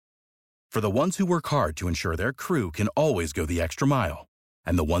For the ones who work hard to ensure their crew can always go the extra mile,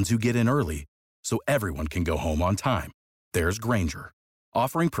 and the ones who get in early so everyone can go home on time, there's Grainger,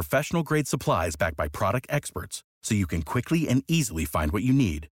 offering professional-grade supplies backed by product experts so you can quickly and easily find what you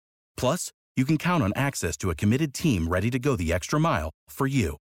need. Plus, you can count on access to a committed team ready to go the extra mile for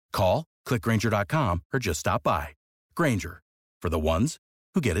you. Call, click Grainger.com, or just stop by. Grainger, for the ones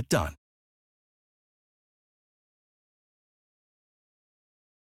who get it done.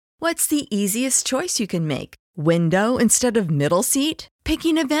 What's the easiest choice you can make? Window instead of middle seat?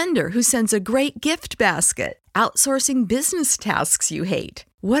 Picking a vendor who sends a great gift basket? Outsourcing business tasks you hate?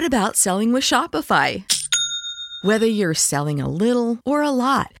 What about selling with Shopify? Whether you're selling a little or a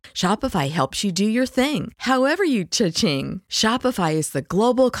lot, Shopify helps you do your thing, however you cha-ching. Shopify is the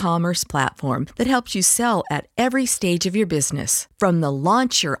global commerce platform that helps you sell at every stage of your business. From the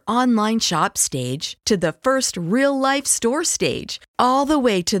launch your online shop stage to the first real-life store stage, all the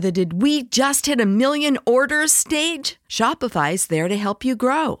way to the did we just hit 1 million orders stage. Shopify's there to help you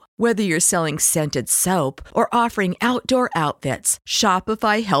grow. Whether you're selling scented soap or offering outdoor outfits,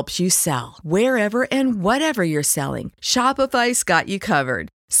 Shopify helps you sell. Wherever and whatever you're selling, Shopify's got you covered.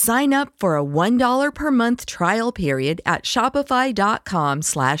 Sign up for a $1 per month trial period at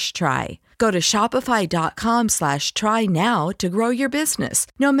shopify.com/try. Go to shopify.com/try now to grow your business,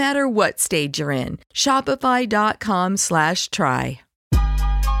 no matter what stage you're in. Shopify.com/try.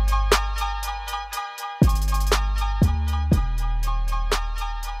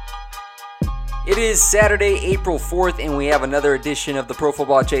 It is Saturday, April 4th, and we have another edition of the Pro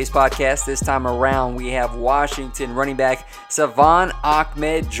Football Chase podcast. This time around, we have Washington running back Salvon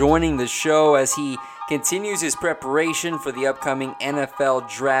Ahmed joining the show as he continues his preparation for the upcoming NFL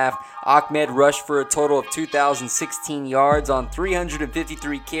Draft. Ahmed rushed for a total of 2,016 yards on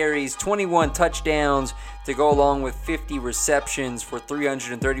 353 carries, 21 touchdowns to go along with 50 receptions for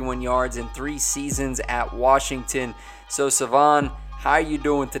 331 yards in 3 seasons at Washington. So, Salvon, how are you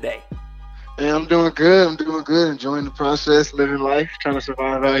doing today? Hey, I'm doing good. Enjoying the process, living life, trying to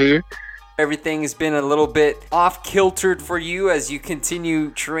survive out here. Everything has been a little bit off-kiltered for you as you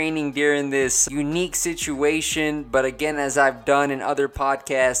continue training during this unique situation. But again, as I've done in other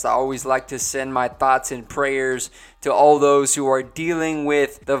podcasts, I always like to send my thoughts and prayers to all those who are dealing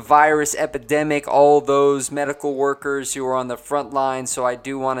with the virus epidemic, all those medical workers who are on the front line. So I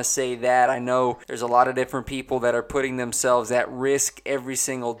do want to say that. I know there's a lot of different people that are putting themselves at risk every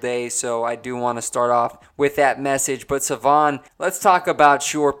single day. So I do want to start off with that message. But Salvon, let's talk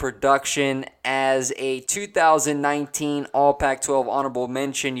about your production as a 2019 All Pac-12 honorable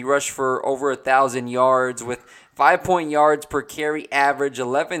mention. You rushed for over 1,000 yards with 5 yards per carry average,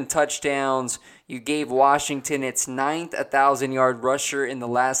 11 touchdowns. You gave Washington its 9th 1,000-yard rusher in the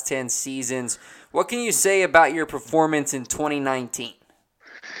last 10 seasons. What can you say about your performance in 2019?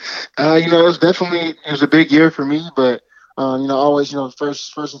 It was a big year for me, but always,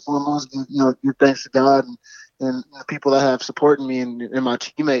 first and foremost, give thanks to God and the people that have supported me and my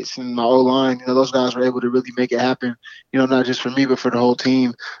teammates and my O-line. Those guys were able to really make it happen. Not just for me, but for the whole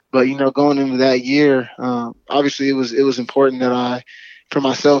team. But going into that year, obviously it was important that I, for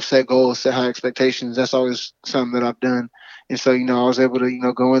myself, set goals, set high expectations. That's always something that I've done. And so, I was able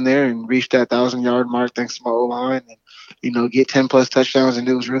to, go in there and reach that 1,000-yard mark thanks to my O-line and, get 10-plus touchdowns. And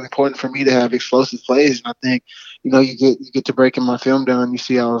it was really important for me to have explosive plays. And I think, you get to breaking my film down, you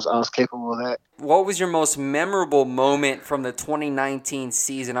see I was capable of that. What was your most memorable moment from the 2019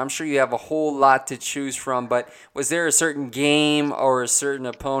 season? I'm sure you have a whole lot to choose from, but was there a certain game or a certain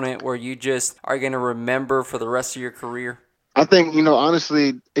opponent where you just are going to remember for the rest of your career? I think,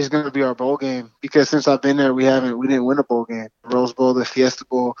 honestly, it's going to be our bowl game because since I've been there, we didn't win a bowl game. Rose Bowl, the Fiesta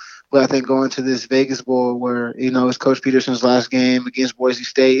Bowl, but I think going to this Vegas Bowl where, it's Coach Peterson's last game against Boise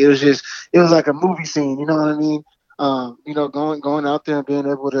State, it was like a movie scene, you know what I mean? Going out there and being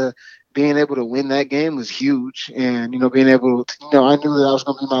able to win that game was huge. And, being able to, I knew that I was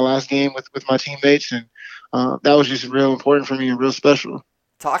going to be my last game with my teammates. And that was just real important for me and real special.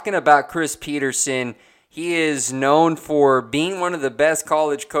 Talking about Chris Peterson, he is known for being one of the best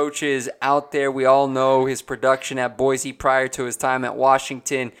college coaches out there. We all know his production at Boise prior to his time at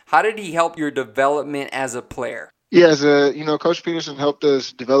Washington. How did he help your development as a player? Yeah, Coach Peterson helped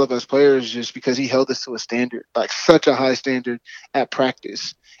us develop as players just because he held us to a standard, like such a high standard at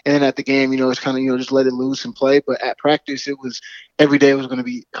practice. And then at the game, it's kind of, just let it loose and play. But at practice, every day was going to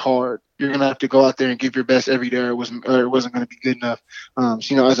be hard. You're going to have to go out there and give your best every day or it wasn't going to be good enough.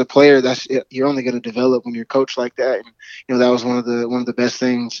 As a player, you're only going to develop when you're coached like that. And, that was one of the best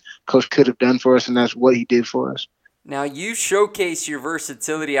things Coach could have done for us, and that's what he did for us. Now, you showcase your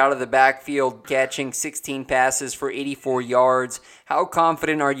versatility out of the backfield, catching 16 passes for 84 yards. How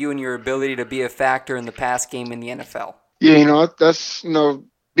confident are you in your ability to be a factor in the pass game in the NFL? Yeah, that's,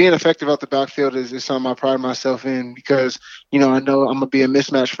 being effective out the backfield is something I pride myself in because, I know I'm going to be a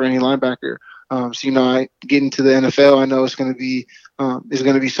mismatch for any linebacker. So, I get into the NFL, I know it's going to be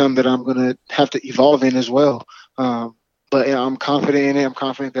something that I'm going to have to evolve in as well. But I'm confident in it. I'm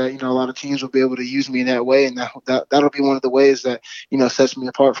confident that, a lot of teams will be able to use me in that way. And that'll be one of the ways that, sets me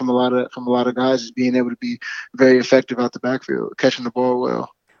apart from a lot of guys is being able to be very effective out the backfield, catching the ball well.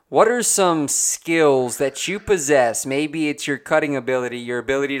 What are some skills that you possess? Maybe it's your cutting ability, your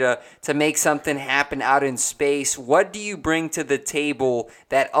ability to make something happen out in space. What do you bring to the table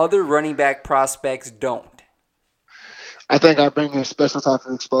that other running back prospects don't? I think I bring a special type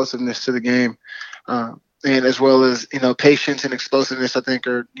of explosiveness to the game. And as well as, patience and explosiveness, I think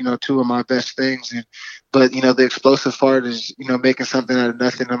are, two of my best things. But the explosive part is, making something out of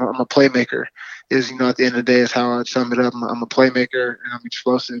nothing. I'm a playmaker is, at the end of the day is how I'd sum it up. I'm a playmaker and I'm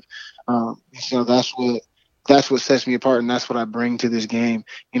explosive. So that's what sets me apart. And that's what I bring to this game.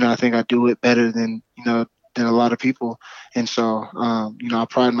 I think I do it better than a lot of people. And so, I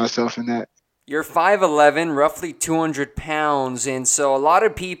pride myself in that. You're 5'11", roughly 200 pounds, and so a lot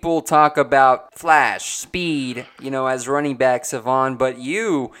of people talk about flash, speed, as running backs, Savon, but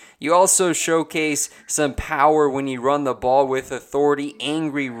you also showcase some power when you run the ball with authority,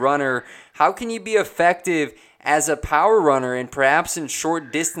 angry runner. How can you be effective as a power runner and perhaps in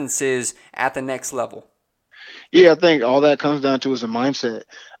short distances at the next level? Yeah, I think all that comes down to is a mindset.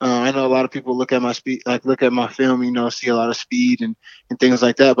 I know a lot of people look at my speed, look at my film, see a lot of speed and things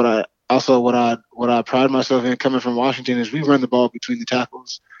like that, but also, what I pride myself in coming from Washington is we run the ball between the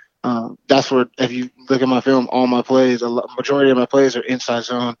tackles. That's where, if you look at my film, all my plays, majority of my plays are inside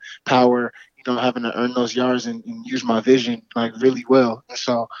zone, power, having to earn those yards and use my vision really well. And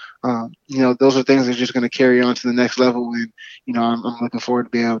so, those are things that are just going to carry on to the next level. And, I'm looking forward to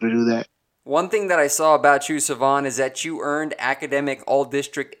being able to do that. One thing that I saw about you, Savon, is that you earned academic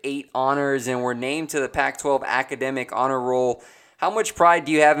All-District 8 honors and were named to the Pac-12 Academic Honor Roll. How much pride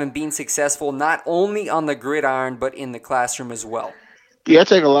do you have in being successful, not only on the gridiron, but in the classroom as well? Yeah, I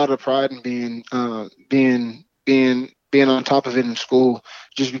take a lot of pride in being on top of it in school,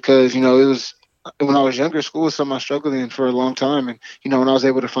 just because, it was, when I was younger, school was something I struggled in for a long time. And, when I was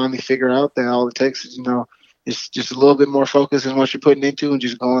able to finally figure out that all it takes is, it's just a little bit more focus in what you're putting into and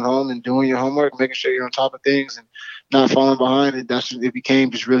just going home and doing your homework, making sure you're on top of things and not falling behind. It became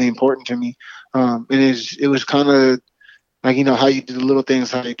just really important to me. And it was kind of, how you do the little things,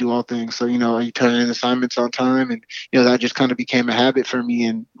 how you do all things. So, you turn in assignments on time and, that just kind of became a habit for me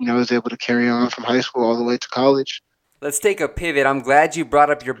and, I was able to carry on from high school all the way to college. Let's take a pivot. I'm glad you brought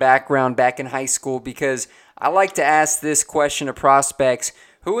up your background back in high school because I like to ask this question to prospects.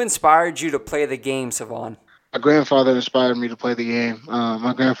 Who inspired you to play the game, Savon? My grandfather inspired me to play the game.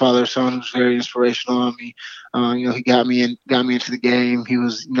 My grandfather, someone who's very inspirational on me. He got me into the game. He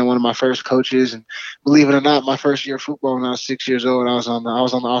was, one of my first coaches, and believe it or not, my first year of football when I was 6 years old, I was on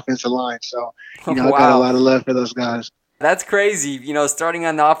the offensive line. So, Wow. I got a lot of love for those guys. That's crazy. Starting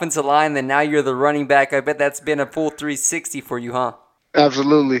on the offensive line, then now you're the running back. I bet that's been a full 360 for you, huh?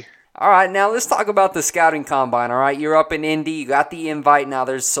 Absolutely. All right, now let's talk about the scouting combine, all right? You're up in Indy. You got the invite. Now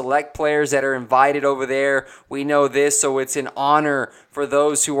there's select players that are invited over there. We know this, so it's an honor for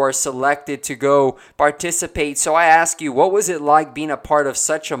those who are selected to go participate. So I ask you, what was it like being a part of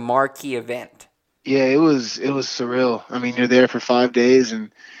such a marquee event? Yeah, it was surreal. I mean, you're there for 5 days,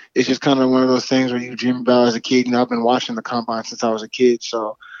 and it's just kind of one of those things where you dream about as a kid. I've been watching the combine since I was a kid,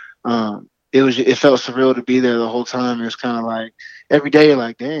 so it felt surreal to be there the whole time. It was kind of like every day you're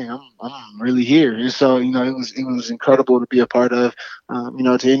like, dang, I'm really here. And so, it was incredible to be a part of.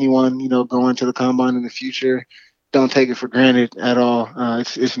 To anyone, going to the combine in the future, don't take it for granted at all.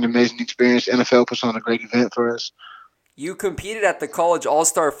 It's an amazing experience. NFL puts on a great event for us. You competed at the College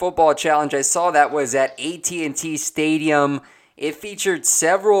All-Star Football Challenge. I saw that was at AT&T Stadium. It featured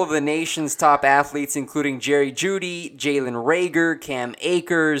several of the nation's top athletes, including Jerry Jeudy, Jalen Reagor, Cam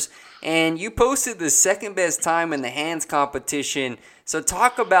Akers, and you posted the second best time in the hands competition. So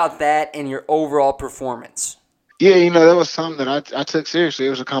talk about that and your overall performance. Yeah, that was something that I took seriously. It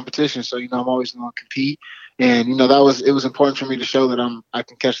was a competition, so I'm always going to compete, and it was important for me to show that I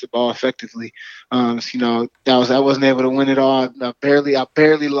can catch the ball effectively. I wasn't able to win it all. I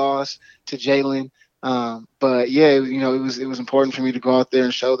barely lost to Jalen. But yeah, it was important for me to go out there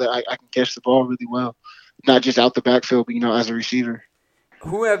and show that I can catch the ball really well, not just out the backfield, but as a receiver.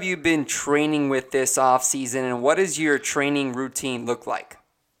 Who have you been training with this offseason, and what does your training routine look like?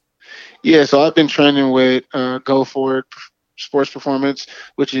 Yeah, so I've been training with Go Forward Sports Performance,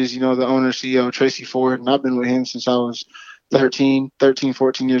 which is, the owner, CEO, Tracy Ford, and I've been with him since I was 14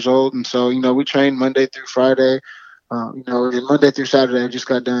 years old. And so, we train Monday through Friday, and Monday through Saturday. I just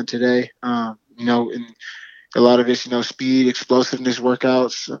got done today, and a lot of it's, speed, explosiveness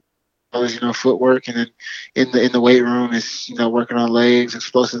workouts, always, footwork. And then in the weight room, it's, working on legs,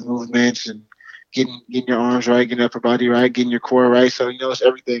 explosive movements, and getting your arms right, getting your upper body right, getting your core right. So, it's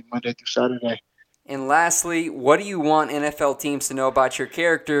everything Monday through Saturday. And lastly, what do you want NFL teams to know about your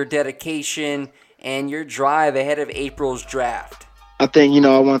character, dedication, and your drive ahead of April's draft? I think,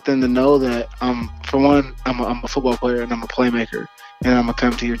 I want them to know that, for one, I'm a football player and I'm a playmaker. And I'm going to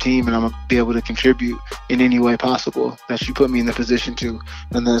come to your team and I'm going to be able to contribute in any way possible that you put me in the position to.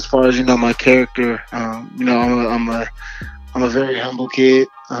 And then as far as, my character, I'm a very humble kid.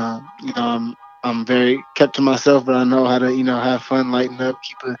 I'm very kept to myself, but I know how to, have fun, lighten up,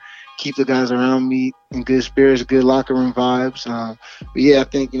 keep the guys around me in good spirits, good locker room vibes. But yeah, I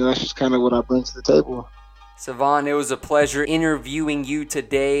think, that's just kind of what I bring to the table. Savon, it was a pleasure interviewing you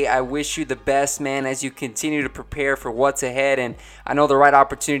today. I wish you the best, man, as you continue to prepare for what's ahead. And I know the right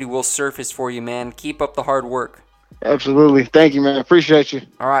opportunity will surface for you, man. Keep up the hard work. Absolutely. Thank you, man. Appreciate you.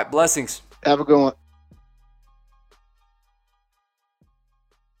 All right. Blessings. Have a good one.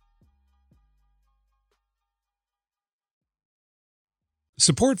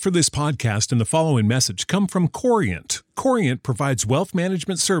 Support for this podcast and the following message come from Corient. Corient provides wealth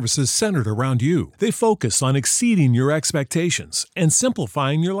management services centered around you. They focus on exceeding your expectations and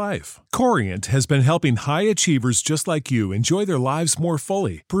simplifying your life. Corient has been helping high achievers just like you enjoy their lives more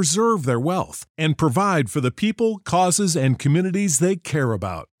fully, preserve their wealth, and provide for the people, causes, and communities they care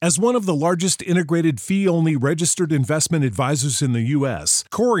about. As one of the largest integrated fee-only registered investment advisors in the U.S.,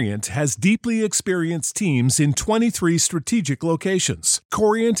 Corient has deeply experienced teams in 23 strategic locations.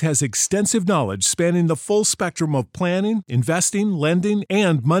 Corient has extensive knowledge spanning the full spectrum of planning, investing, lending,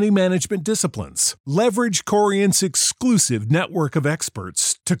 and money management disciplines. Leverage Corient's exclusive network of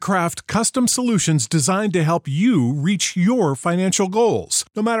experts to craft custom solutions designed to help you reach your financial goals,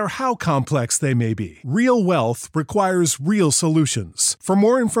 no matter how complex they may be. Real wealth requires real solutions. For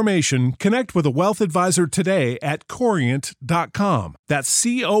more information, connect with a wealth advisor today at Corient.com. That's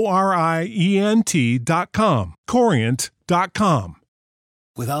Corient.com. Corient.com.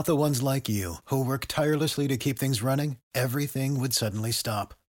 Without the ones like you, who work tirelessly to keep things running, everything would suddenly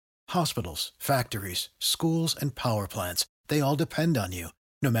stop. Hospitals, factories, schools, and power plants, they all depend on you.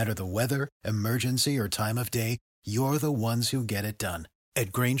 No matter the weather, emergency, or time of day, you're the ones who get it done.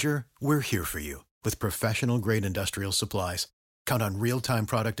 At Grainger, we're here for you with professional-grade industrial supplies. Count on real-time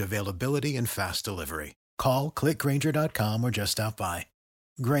product availability and fast delivery. Call, click Grainger.com, or just stop by.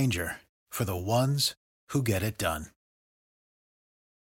 Grainger, for the ones who get it done.